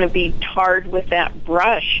don't want to be tarred with that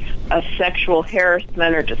brush of sexual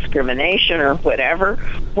harassment or discrimination or whatever.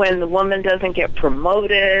 When the woman doesn't get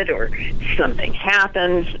promoted or something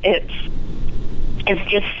happens, it's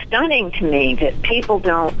just stunning to me that people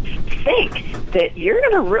don't think that you're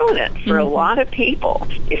going to ruin it for a lot of people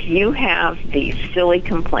if you have these silly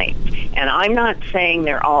complaints. And I'm not saying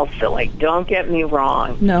they're all silly. Don't get me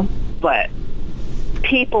wrong. No. But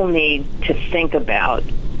people need to think about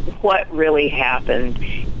what really happened.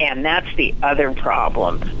 And that's the other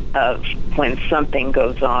problem of when something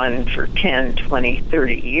goes on for 10, 20,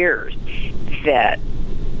 30 years, that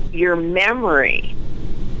your memory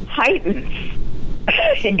heightens.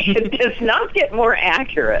 It does not get more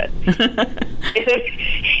accurate.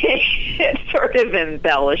 It sort of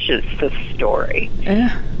embellishes the story.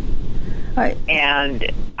 Yeah.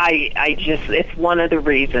 And I just, it's one of the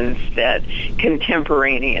reasons that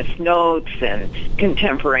contemporaneous notes and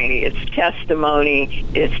contemporaneous testimony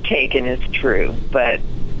is taken as true. But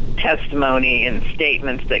testimony and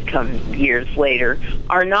statements that come years later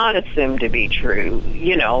are not assumed to be true.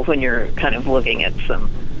 You know, when you're kind of looking at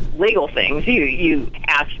some legal things, you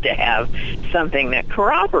have to have something that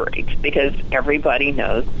corroborates, because everybody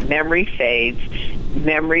knows memory fades,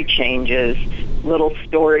 memory changes, little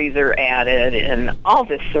stories are added, and all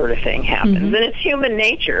this sort of thing happens. And it's human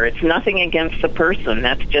nature. It's nothing against the person.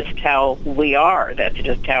 That's just how we are. That's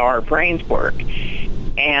just how our brains work.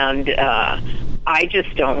 And I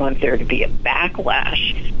just don't want there to be a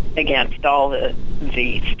backlash against all the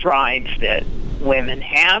strides that women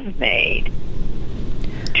have made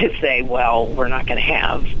to say, well, we're not going to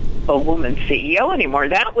have a woman CEO anymore.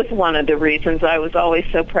 That was one of the reasons I was always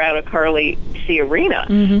so proud of Carly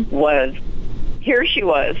Fiorina, was here she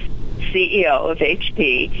was, CEO of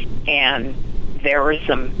HP, and there were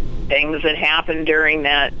some things that happened during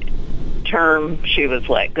that term. She was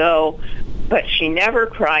let go, but she never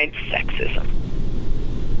cried sexism.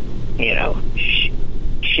 You know,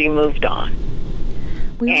 she moved on.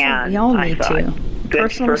 We all need to.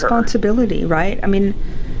 Personal responsibility, right? I mean,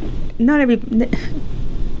 not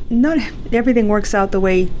everything works out the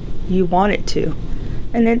way you want it to.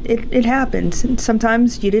 And it happens. And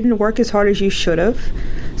sometimes you didn't work as hard as you should have.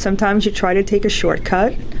 Sometimes you try to take a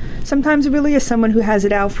shortcut. Sometimes it really is someone who has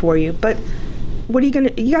it out for you. But what are you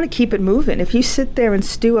got to keep it moving. If you sit there and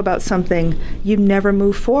stew about something, you never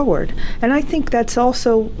move forward. And I think that's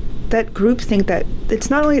also that groupthink, that it's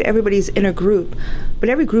not only that everybody's in a group, but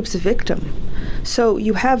every group's a victim. So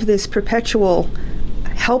you have this perpetual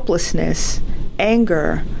helplessness,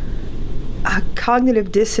 anger,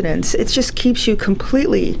 cognitive dissonance. It just keeps you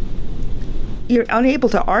completely, you're unable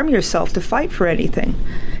to arm yourself to fight for anything.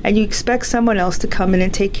 And you expect someone else to come in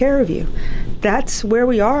and take care of you. That's where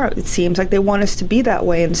we are. It seems like they want us to be that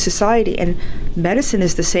way in society. And medicine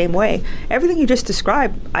is the same way. Everything you just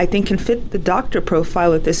described, I think, can fit the doctor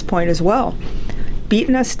profile at this point as well.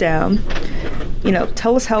 Beating us down,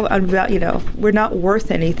 tell us how, we're not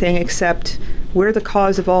worth anything except we're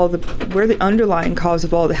the underlying cause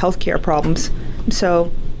of all the healthcare problems.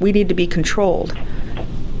 So we need to be controlled.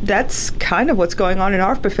 That's kind of what's going on in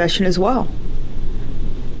our profession as well.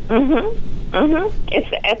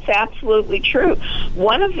 It's absolutely true.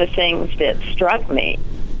 One of the things that struck me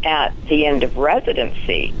at the end of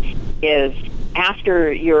residency is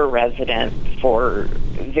after you're a resident for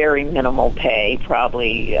very minimal pay,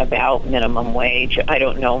 probably about minimum wage. I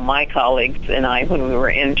don't know. My colleagues and I, when we were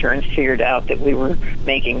interns, figured out that we were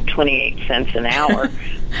making 28 cents an hour,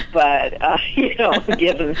 but,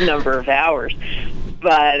 given the number of hours.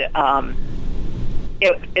 But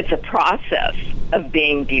it's a process of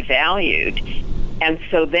being devalued. And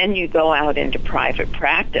so then you go out into private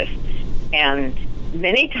practice, and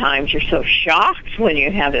many times you're so shocked when you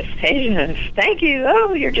have this patient, thank you,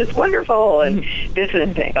 oh, you're just wonderful, and this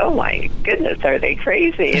and think, oh my goodness, are they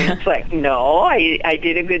crazy? And it's like, no, I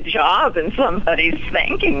did a good job and somebody's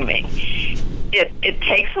thanking me. It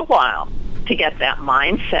takes a while to get that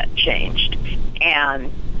mindset changed.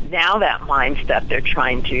 And now that mindset, they're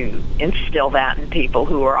trying to instill that in people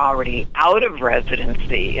who are already out of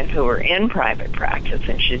residency and who are in private practice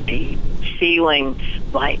and should be feeling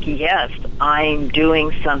like, yes, I'm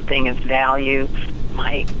doing something of value.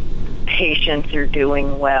 My patients are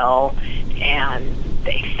doing well, and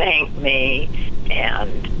they thank me,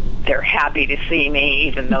 and they're happy to see me,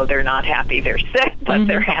 even though they're not happy they're sick, but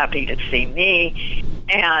they're happy to see me,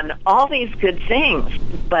 and all these good things.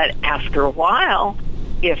 But after a while,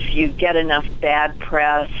 if you get enough bad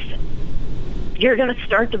press, you're going to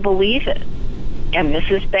start to believe it. And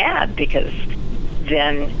this is bad, because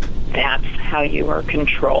then that's how you are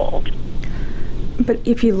controlled. But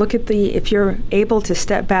if you look at if you're able to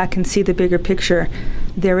step back and see the bigger picture,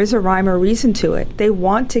 there is a rhyme or reason to it. They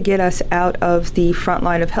want to get us out of the front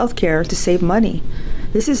line of healthcare to save money.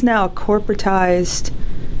 This is now a corporatized,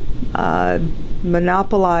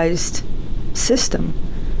 monopolized system.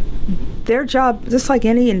 Their job, just like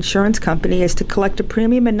any insurance company, is to collect a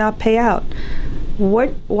premium and not pay out.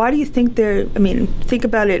 Why do you think think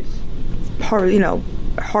about it,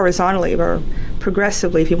 horizontally or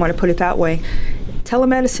progressively, if you want to put it that way.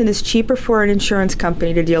 Telemedicine is cheaper for an insurance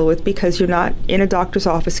company to deal with because you're not in a doctor's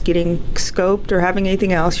office getting scoped or having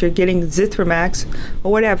anything else. You're getting Zithromax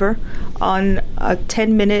or whatever on a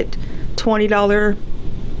 10-minute, $20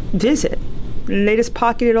 visit. And they just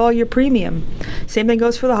pocketed all your premium. Same thing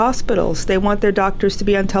goes for the hospitals. They want their doctors to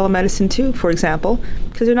be on telemedicine too, for example,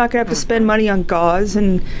 because they're not going to have to spend money on gauze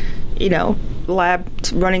and,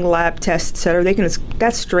 running lab tests, et cetera.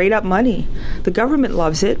 That's straight up money. The government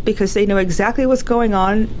loves it because they know exactly what's going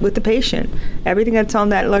on with the patient. Everything that's on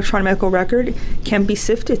that electronic medical record can be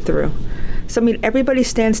sifted through. So, everybody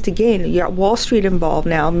stands to gain. You got Wall Street involved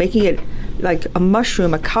now, making it like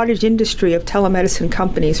a cottage industry of telemedicine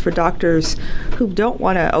companies for doctors who don't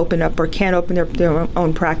want to open up or can't open their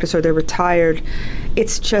own practice, or they're retired.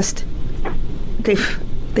 It's just,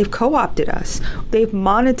 they've co-opted us. They've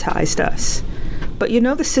monetized us. But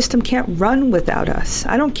the system can't run without us.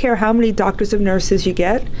 I don't care how many doctors and nurses you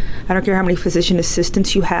get. I don't care how many physician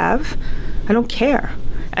assistants you have. I don't care.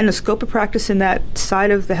 And the scope of practice in that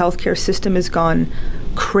side of the healthcare system has gone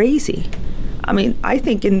crazy. I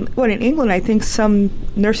think in England, I think some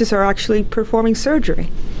nurses are actually performing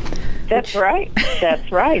surgery. That's right.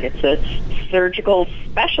 That's right. It's a surgical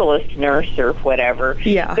specialist nurse or whatever.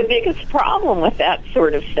 Yeah. The biggest problem with that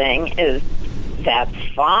sort of thing is that's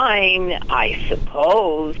fine, I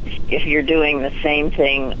suppose, if you're doing the same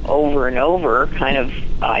thing over and over, kind of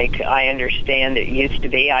like I understand it used to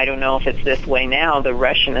be. I don't know if it's this way now, the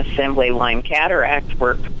Russian assembly line cataracts,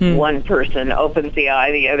 where one person opens the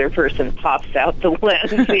eye, the other person pops out the lens,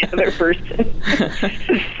 the other person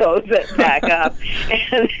sews it back up.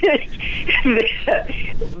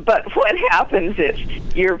 But what happens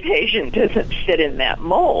if your patient doesn't fit in that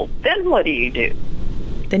mold? Then what do?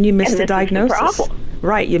 Then you miss the diagnosis.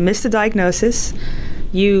 Right, you miss the diagnosis.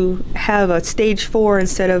 You have a stage 4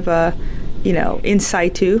 instead of a, in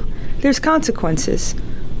situ. There's consequences.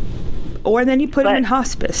 Or then you put them in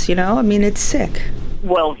hospice, it's sick.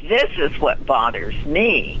 Well, this is what bothers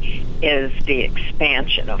me, is the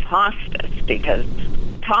expansion of hospice, because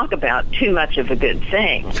talk about too much of a good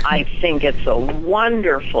thing. I think it's a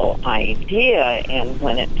wonderful idea, and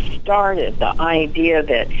when it started, the idea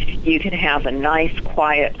that you could have a nice,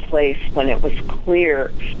 quiet place when it was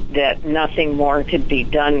clear that nothing more could be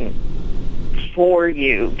done for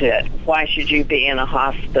you, that why should you be in a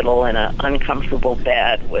hospital in an uncomfortable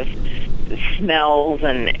bed with smells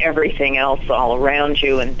and everything else all around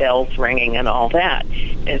you and bells ringing and all that.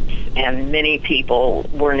 And many people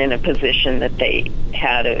weren't in a position that they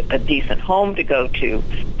had a decent home to go to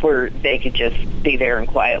where they could just be there and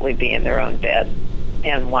quietly be in their own bed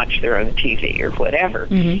and watch their own TV or whatever.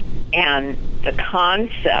 Mm-hmm. And the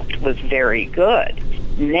concept was very good.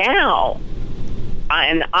 Now,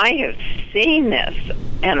 and I have seen this,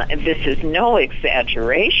 and this is no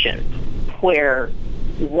exaggeration, where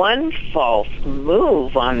one false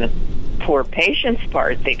move on the poor patient's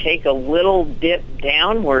part, they take a little dip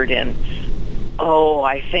downward and,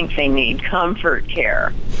 I think they need comfort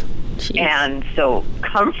care. Jeez. And so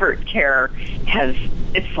comfort care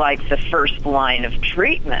it's like the first line of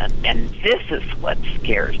treatment, and this is what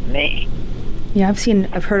scares me. Yeah,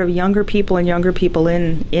 I've heard of younger people in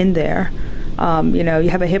there. You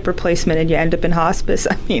have a hip replacement and you end up in hospice.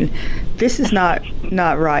 I mean, this is not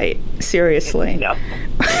right. Seriously. No.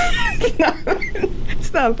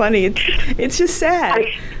 It's not funny. It's just sad.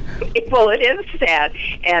 Well, it is sad.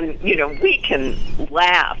 And, we can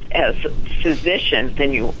laugh as physicians,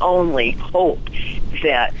 and you only hope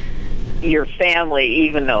that your family,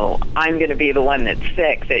 even though I'm going to be the one that's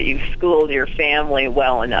sick, that you've schooled your family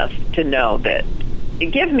well enough to know that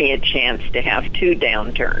give me a chance to have 2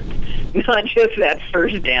 downturns, not just that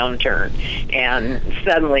first downturn, and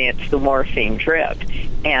suddenly it's the morphine drip.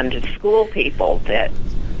 And to school people that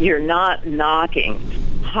you're not knocking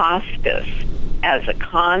hospice as a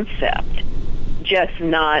concept, just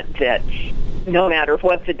not that no matter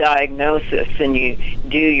what the diagnosis and you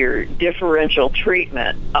do your differential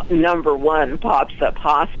treatment, number 1 pops up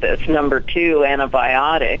hospice, number 2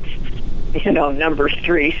 antibiotics, number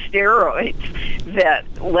 3 steroids, that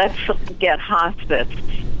let's get hospice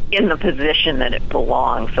in the position that it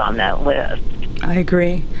belongs on that list. I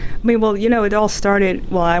agree. I mean, well, it all started,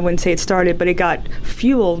 well, I wouldn't say it started, but it got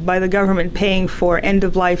fueled by the government paying for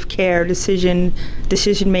end-of-life care,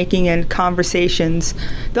 decision-making and conversations.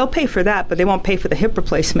 They'll pay for that, but they won't pay for the hip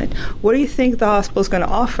replacement. What do you think the hospital's going to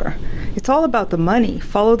offer? It's all about the money.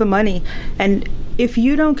 Follow the money. And if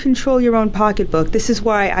you don't control your own pocketbook, this is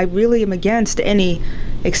why I really am against any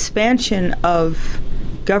expansion of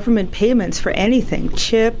government payments for anything.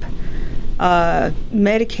 CHIP,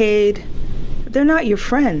 Medicaid, they're not your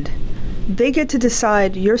friend. They get to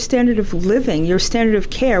decide your standard of living, your standard of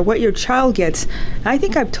care, what your child gets. I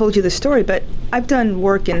think I've told you the story, but I've done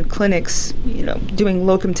work in clinics, doing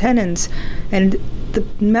locum tenens, and the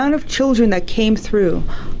amount of children that came through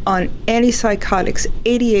on antipsychotics,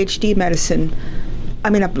 ADHD medicine, a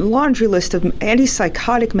laundry list of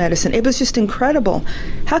antipsychotic medicine. It was just incredible.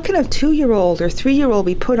 How can a 2-year-old or 3-year-old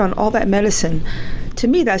be put on all that medicine? To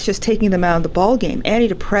me, that's just taking them out of the ball game.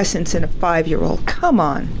 Antidepressants in a 5-year-old. Come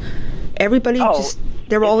on. Everybody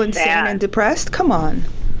they're all insane and depressed? Come on.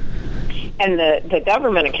 And the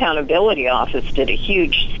Government Accountability Office did a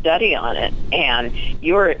huge study on it, and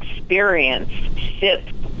your experience fits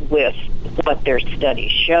with what their study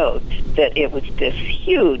showed, that it was this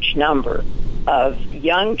huge number of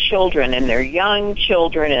young children, and they're young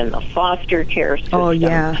children in the foster care system. Oh,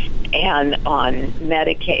 yeah. And on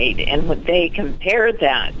Medicaid, and when they compared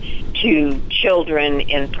that to children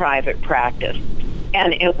in private practice,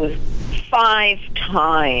 and it was 5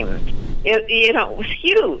 times. It was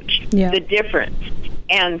huge, the difference.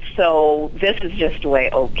 And so this is just a way,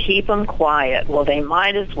 keep them quiet. Well, they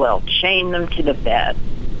might as well chain them to the bed.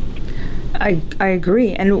 I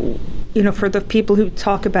agree. And, for the people who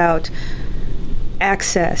talk about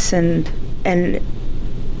access and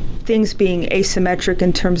things being asymmetric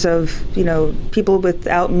in terms of, people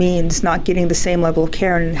without means not getting the same level of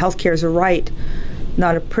care, and healthcare is a right,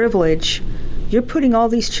 not a privilege, you're putting all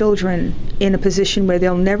these children in a position where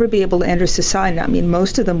they'll never be able to enter society.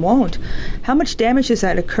 Most of them won't. How much damage does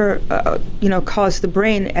that cause the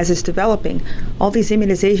brain as it's developing? All these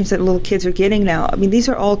immunizations that little kids are getting now. These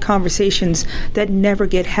are all conversations that never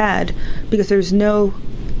get had because there's no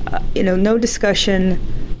discussion,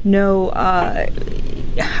 no, how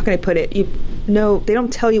can I put it? They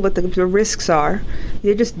don't tell you what the risks are.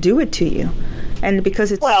 They just do it to you. And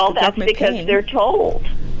because it's that's because they're told.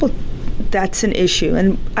 Well, that's an issue,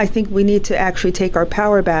 and I think we need to actually take our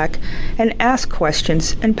power back and ask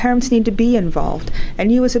questions, and parents need to be involved.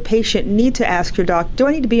 And you as a patient need to ask your doc, do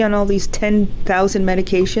I need to be on all these 10,000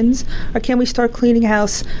 medications, or can we start cleaning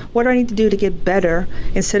house? What do I need to do to get better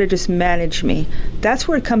instead of just manage me? That's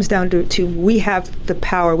where it comes down to we have the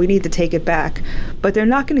power, we need to take it back. But they're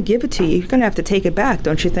not going to give it to you. You're going to have to take it back,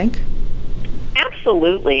 don't you think?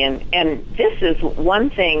 Absolutely, and this is one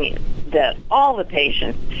thing that all the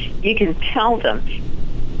patients, you can tell them,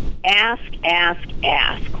 ask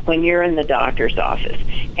when you're in the doctor's office.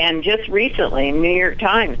 And just recently in New York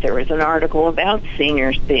Times, there was an article about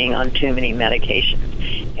seniors being on too many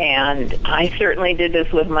medications. And I certainly did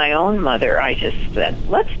this with my own mother. I just said,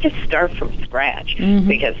 let's just start from scratch,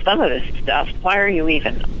 because some of this stuff, why are you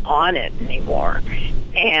even on it anymore?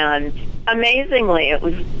 And amazingly, it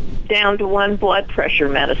was down to 1 blood pressure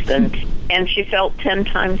medicine, and she felt 10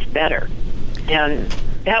 times better. And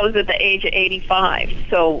That was at the age of 85.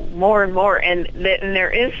 So more and more, and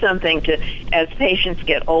there is something to, as patients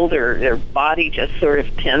get older, their body just sort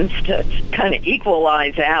of tends to kind of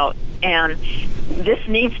equalize out. And this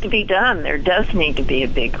needs to be done. There does need to be a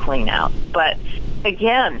big clean out. But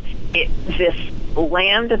again, this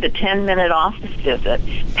land of the 10-minute office visit,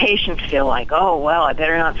 patients feel like, oh, well, I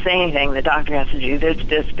better not say anything. The doctor has to do this.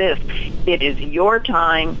 It is your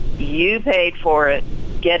time. You paid for it.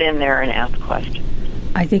 Get in there and ask questions.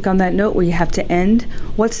 I think on that note, we have to end.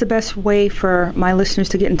 What's the best way for my listeners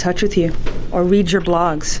to get in touch with you or read your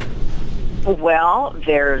blogs? Well,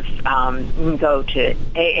 there's you can go to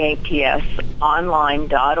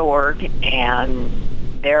aapsonline.org, and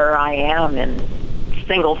there I am, and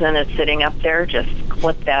Singleton is sitting up there. Just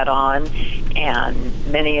click that on,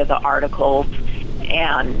 and many of the articles,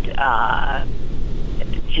 and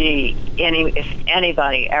if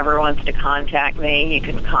anybody ever wants to contact me, you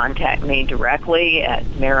can contact me directly at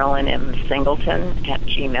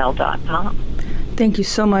MarilynMSingleton@gmail.com. Thank you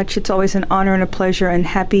so much. It's always an honor and a pleasure, and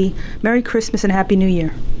Merry Christmas and Happy New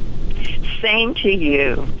Year. Same to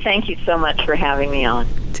you. Thank you so much for having me on.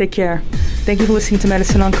 Take care. Thank you for listening to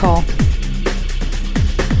Medicine on Call.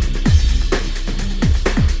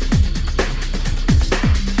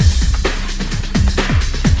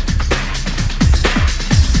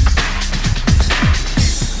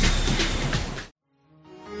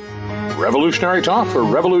 Revolutionary talk for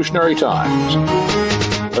revolutionary times.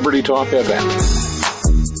 Liberty Talk FM.